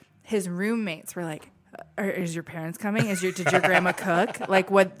his roommates were like, is your parents coming? Did your grandma cook? Like,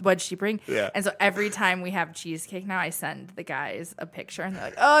 what'd she bring? Yeah. And so every time we have cheesecake now, I send the guys a picture and they're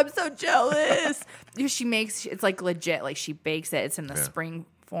like, oh, I'm so jealous. She makes, it's like legit. Like she bakes it. It's in the spring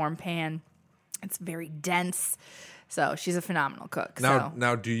form pan. It's very dense. So she's a phenomenal cook.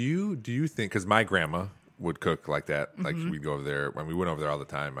 Now, do you think, because my grandma would cook like that, like we'd go over there, when we went over there all the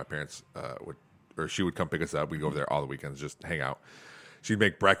time, my parents she would come pick us up. We'd go over there all the weekends, just hang out. She'd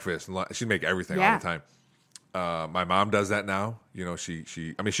make breakfast and she'd make everything all the time. My mom does that now. You know, she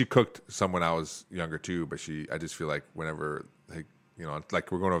cooked some when I was younger too, but I just feel like whenever, like, you know,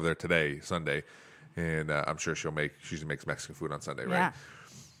 like we're going over there today, Sunday, and I'm sure she usually makes Mexican food on Sunday, right? Yeah.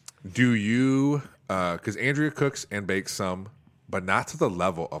 Do you, because Andrea cooks and bakes some, but not to the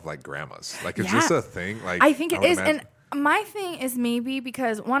level of like grandma's. Like, is this a thing? Like, I think it is. And my thing is maybe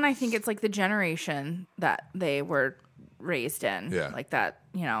because one, I think it's like the generation that they were raised in, like that,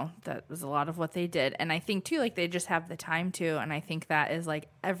 you know, that was a lot of what they did. And I think too, like they just have the time to, and I think that is like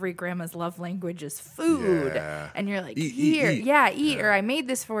every grandma's love language is food. And you're like, eat, or I made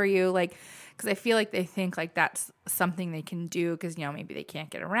this for you. Like, because I feel like they think like that's something they can do because, you know, maybe they can't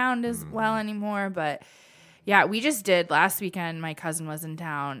get around as well anymore. But yeah, we just did last weekend. My cousin was in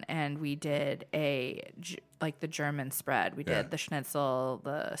town and we did the German spread. We did the schnitzel,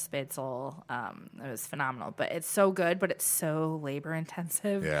 the spätzle. It was phenomenal, but it's so good, but it's so labor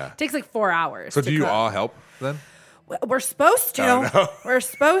intensive. Yeah. It takes like 4 hours. So do you all help then? We're supposed to. Oh, no. We're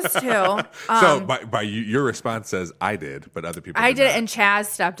supposed to. So by your response says I did, but other people I did not. And Chaz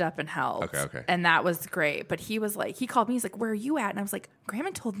stepped up and helped. Okay. And that was great. But he was like, he called me. He's like, where are you at? And I was like,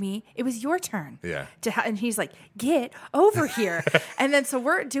 Grandma told me it was your turn. Yeah. And he's like, get over here. And then so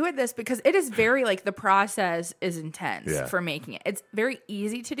we're doing this because it is very like the process is intense for making it. It's very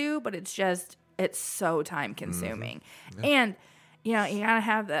easy to do, but it's so time consuming. Mm-hmm. Yeah. And you know, you gotta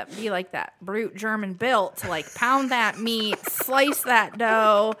have that be like that brute German built to like pound that meat, slice that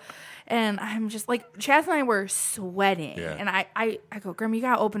dough. And I'm just like, Chaz and I were sweating. Yeah. And I go, Grandma, you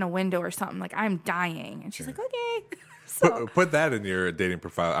gotta open a window or something. Like, I'm dying. And she's like, okay. So put that in your dating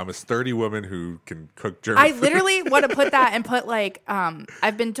profile. I'm a sturdy woman who can cook German food. I literally want to put that and put like,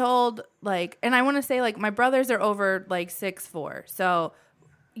 I've been told like, and I want to say like my brothers are over like 6'4". So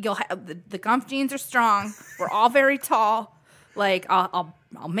you'll have the Gumpf genes are strong. We're all very tall. Like, I'll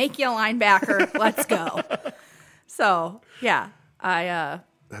make you a linebacker. Let's go. So, yeah.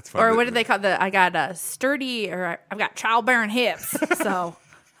 That's fun. Or what did they call I got a sturdy, or I've got childbearing hips. So,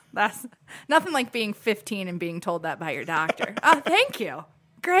 that's nothing like being 15 and being told that by your doctor. Oh, thank you.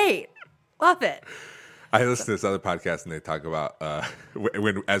 Great. Love it. I listen to this other podcast and they talk about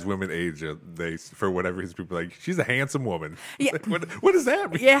when as women age, they for whatever reason people are like, she's a handsome woman. Yeah. Like, what does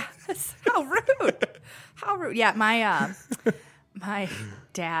that mean? Yeah. How rude. How rude. Yeah, my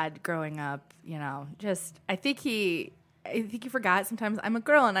dad growing up, you know, just I think he forgot sometimes I'm a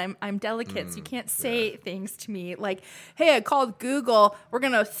girl and I'm delicate, so you can't say things to me like, hey, I called Google, we're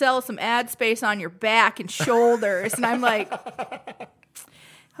gonna sell some ad space on your back and shoulders. And I'm like,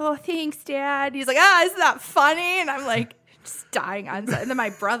 oh, thanks, Dad. He's like, isn't that funny? And I'm like, just dying on set. And then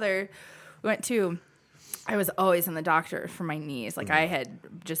my brother I was always in the doctor for my knees. Like, I had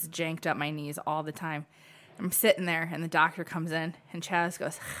just janked up my knees all the time. I'm sitting there, and the doctor comes in, and Chaz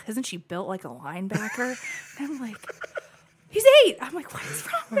goes, isn't she built like a linebacker? And I'm like, he's 8. I'm like, what is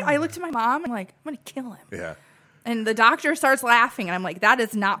wrong with him? I looked at my mom, and I'm like, I'm going to kill him. Yeah. And the doctor starts laughing, and I'm like, that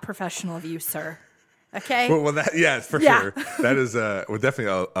is not professional of you, sir. Okay. Well, yes, for sure. That is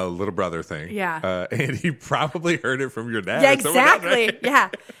definitely a little brother thing. Yeah. And he probably heard it from your dad. Yeah, exactly. Yeah.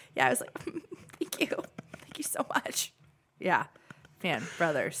 I was like, thank you so much. Yeah, man,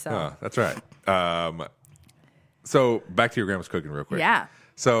 brother. So that's right. So back to your grandma's cooking real quick. Yeah.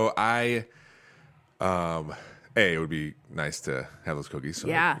 So it would be nice to have those cookies. So,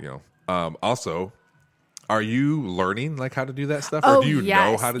 yeah. You know. Also, are you learning like how to do that stuff, or do you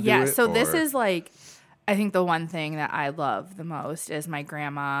know how to do it? Yeah. So this is like. I think the one thing that I love the most is my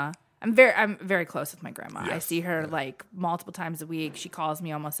grandma. I'm very close with my grandma. Yes. I see her like multiple times a week. She calls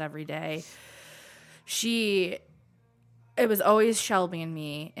me almost every day. It was always Shelby and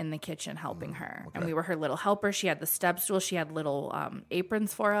me in the kitchen helping her. Okay. And we were her little helpers. She had the step stool. She had little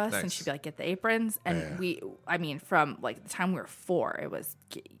aprons for us. Nice. And she'd be like, get the aprons. And from like the time we were 4, it was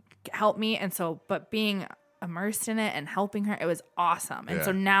help me. And so, but being immersed in it and helping her, it was awesome. And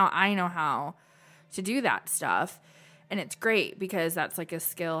so now I know how to do that stuff, and it's great because that's like a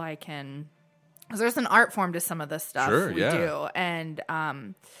skill I can because there's an art form to some of this stuff we yeah. do. And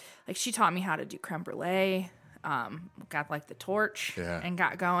like she taught me how to do creme brulee, got like the torch and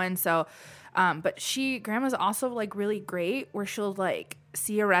got going. So, but grandma's also like really great where she'll like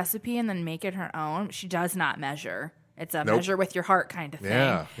see a recipe and then make it her own. She does not measure. It's a measure with your heart kind of thing.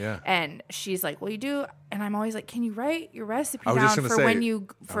 Yeah, yeah. And she's like, well, you do. And I'm always like, can you write your recipe down for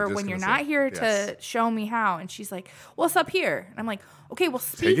when you're not here to show me how? And she's like, well, it's up here. And I'm like, okay, well,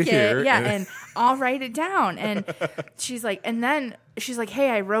 speak it. Yeah. And I'll write it down. And she's like, and then she's like,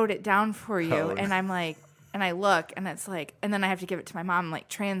 hey, I wrote it down for you. Oh, and I'm like, and I look and it's like, and then I have to give it to my mom and like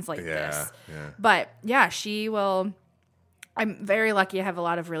translate this. Yeah. But yeah, she will. I'm very lucky. I have a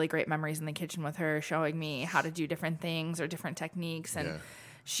lot of really great memories in the kitchen with her showing me how to do different things or different techniques. And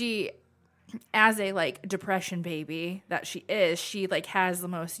she, as a like depression baby that she is, she like has the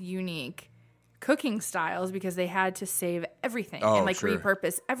most unique cooking styles because they had to save everything and like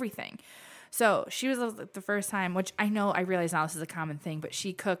repurpose everything. So she was the first time, which I realize now this is a common thing, but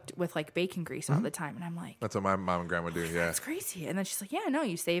she cooked with like bacon grease all the time. And I'm like, that's what my mom and grandma do. Yeah. That's crazy. And then she's like, yeah, no,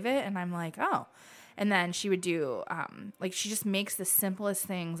 you save it. And I'm like, oh. And then she would do, like, she just makes the simplest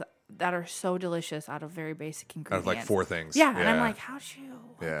things that are so delicious out of very basic ingredients. Out of like 4 things. Yeah. And I'm like, how'd you?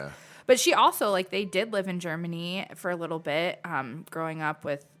 Yeah. But she also, like, they did live in Germany for a little bit, growing up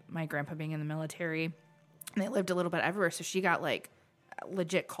with my grandpa being in the military. And they lived a little bit everywhere. So she got, like,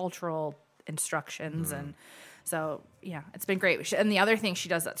 legit cultural instructions. And so, yeah, it's been great. And the other thing she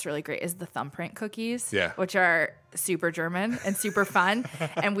does that's really great is the thumbprint cookies, which are super German and super fun.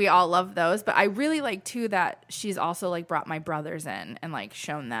 And we all love those. But I really like, too, that she's also, like, brought my brothers in and, like,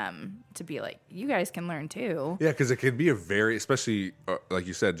 shown them to be like, you guys can learn, too. Yeah, because it can be a very, especially, like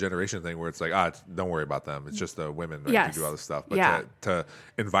you said, generation thing where it's like, don't worry about them. It's just the women that do all this stuff. But to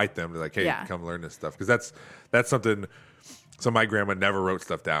invite them to, like, hey, come learn this stuff. Because that's something... So my grandma never wrote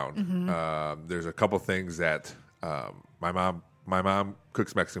stuff down. There's a couple things that my mom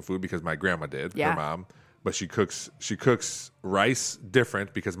cooks Mexican food because my grandma did, her mom. But she cooks rice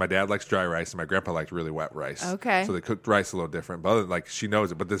different because my dad likes dry rice and my grandpa likes really wet rice. Okay. So they cooked rice a little different. But like she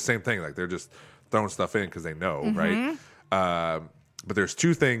knows it. But the same thing, like they're just throwing stuff in because they know, right? But there's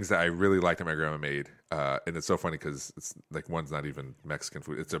 2 things that I really liked that my grandma made. And it's so funny because it's like one's not even Mexican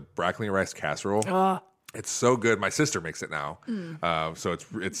food. It's a broccoli and rice casserole. It's so good. My sister makes it now, so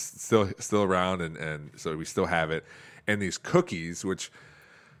it's still around, and so we still have it. And these cookies, which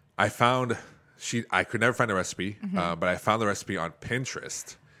I found, I could never find a recipe, but I found the recipe on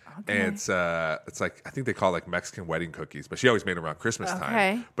Pinterest. Okay. And it's like I think they call it like Mexican wedding cookies, but she always made them around Christmas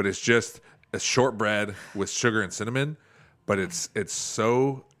time. But it's just a shortbread with sugar and cinnamon, but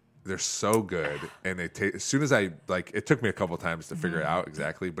they're so good, and as soon as I like, it took me a couple times to figure it out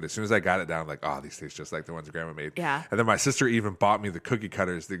exactly, but as soon as I got it down, I'm like, oh, these taste just like the ones Grandma made. Yeah. And then my sister even bought me the cookie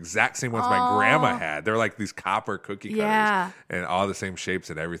cutters, the exact same ones my grandma had. They're like these copper cookie cutters, and all the same shapes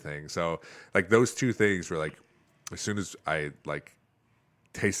and everything. So like those 2 things were like, as soon as I like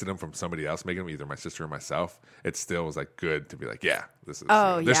tasted them from somebody else making them, either my sister or myself, it still was like good to be like, this is.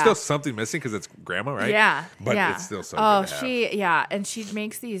 There's still something missing because it's grandma, right? Yeah, but it's still so good to have. And she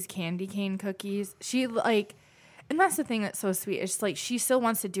makes these candy cane cookies. She like, and that's the thing that's so sweet. It's like she still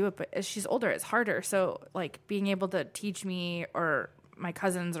wants to do it, but as she's older, it's harder. So like being able to teach me or my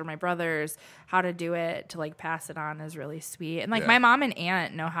cousins or my brothers how to do it, to like pass it on, is really sweet. And like my mom and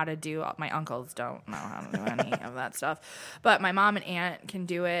aunt know how to do, my uncles don't know how to do any of that stuff, but my mom and aunt can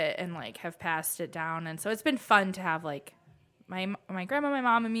do it and like have passed it down. And so it's been fun to have like my grandma, my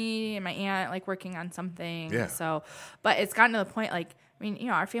mom, and me and my aunt like working on something. So, but it's gotten to the point, like, I mean,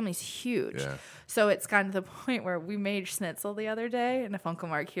 our family's huge. So it's gotten to the point where we made schnitzel the other day, and if Uncle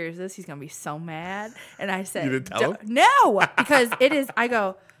Mark hears this, he's going to be so mad. And I said, you didn't tell him? No, because I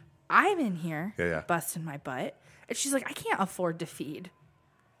go, I'm in here busting my butt. And she's like, I can't afford to feed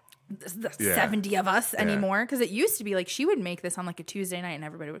the 70 of us anymore. Because it used to be like she would make this on like a Tuesday night and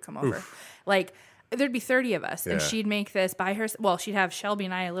everybody would come over. Like there'd be 30 of us, and she'd make this by her. Well, she'd have Shelby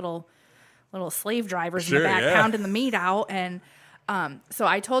and I little slave drivers in the back pounding the meat out. And so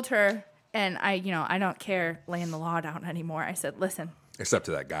I told her, and I don't care laying the law down anymore. I said, listen. Except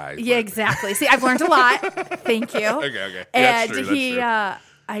to that guy. Yeah, exactly. See, I've learned a lot. Thank you. Okay. And that's true.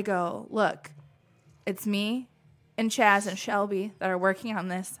 I go, look, it's me and Chaz and Shelby that are working on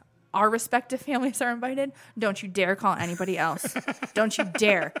this. Our respective families are invited. Don't you dare call anybody else. Don't you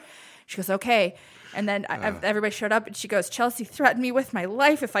dare. She goes, okay. And then everybody showed up, and she goes, Chelsea threatened me with my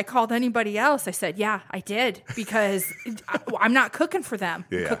life if I called anybody else. I said, yeah, I did, because I'm not cooking for them.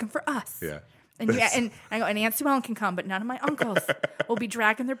 I'm cooking for us. Yeah. And I go, and Aunt Sue Ellen can come, but none of my uncles will be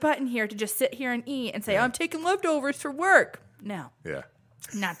dragging their butt in here to just sit here and eat and say, I'm taking leftovers for work. No. Yeah.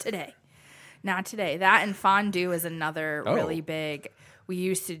 Not today. Not today. That and fondue is another really big. We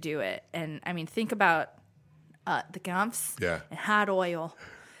used to do it. And I mean, think about the Gumps and hot oil.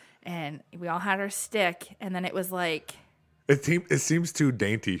 And we all had our stick. And then it was like. It seems too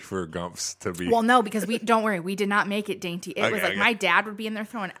dainty for Gumps to be. Well, no, because don't worry, we did not make it dainty. It was like my dad would be in there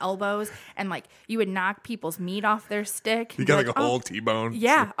throwing elbows, and like you would knock people's meat off their stick. You got like a whole T-bone.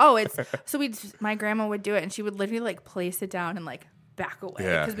 Yeah. My grandma would do it, and she would literally like place it down and like back away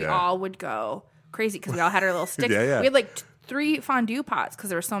because we all would go crazy because we all had our little sticks. We had like 3 fondue pots because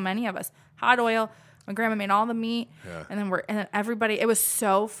there were so many of us. Hot oil. My grandma made all the meat, and then everybody. It was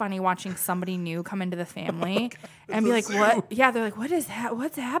so funny watching somebody new come into the family and be like, "What?" Yeah, they're like, "What is that?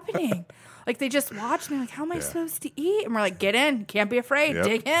 What's happening?" Like they just watched and they're like, "How am I supposed to eat?" And we're like, "Get in, can't be afraid,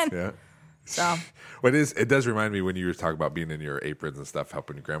 dig in." Yeah. So, it does remind me when you were talking about being in your aprons and stuff,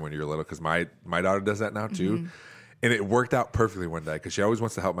 helping your grandma when you were little, because my daughter does that now too. Mm-hmm. And it worked out perfectly one day because she always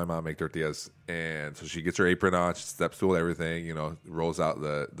wants to help my mom make tortillas. And so she gets her apron on, she step stool everything, rolls out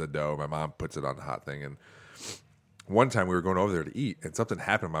the dough. My mom puts it on the hot thing. And one time we were going over there to eat and something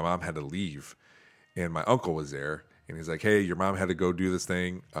happened. My mom had to leave. And my uncle was there. And he's like, hey, your mom had to go do this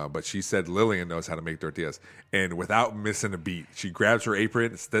thing. But she said Lillian knows how to make tortillas. And without missing a beat, she grabs her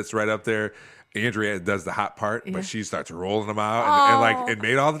apron, sits right up there. Andrea does the hot part, but she starts rolling them out and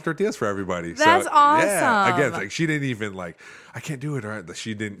made all the tortillas for everybody. That's awesome. Yeah, again, like she didn't even I can't do it. Or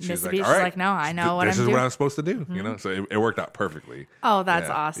she didn't. She was like, all right, like, no, I know what I'm doing. This is what I'm supposed to do. Mm-hmm. So it worked out perfectly. Oh, that's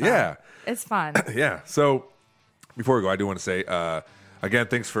awesome. Yeah, it's fun. Yeah. So before we go, I do want to say again,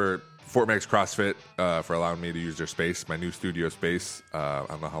 thanks for Fort Meigs CrossFit for allowing me to use their space, my new studio space. I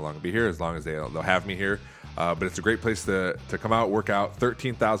don't know how long I'll be here, as long as they'll have me here. But it's a great place to come out, work out.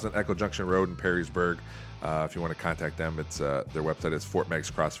 13,000 Echo Junction Road in Perrysburg. If you want to contact them, it's their website is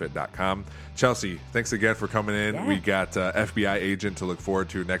fortmeigscrossfit.com. Chelsea, thanks again for coming in. Yeah. We got FBI agent to look forward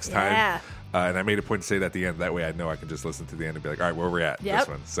to next time. And I made a point to say that at the end. That way I know I can just listen to the end and be like, all right, where we're at this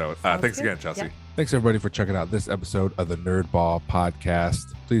one. So thanks again, Chelsea. Yep. Thanks, everybody, for checking out this episode of the Nerd Ball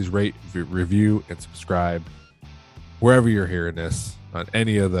Podcast. Please rate, review, and subscribe wherever you're hearing this, on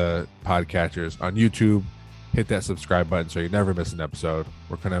any of the podcatchers, on YouTube. Hit that subscribe button so you never miss an episode.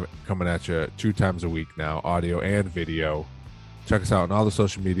 We're coming at you 2 times a week now, audio and video. Check us out on all the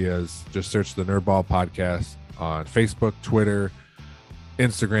social medias. Just search the Nerd Ball Podcast on Facebook, Twitter,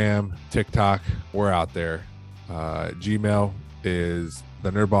 Instagram, TikTok. We're out there. Gmail is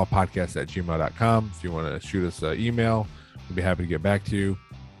the nerdballpodcast@gmail.com. If you want to shoot us an email, we'll be happy to get back to you.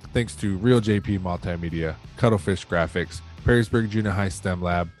 Thanks to Real JP Multimedia, Cuttlefish Graphics, Perrysburg Junior High STEM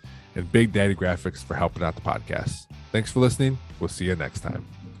Lab, and Big Daddy Graphics for helping out the podcast. Thanks for listening. We'll see you next time.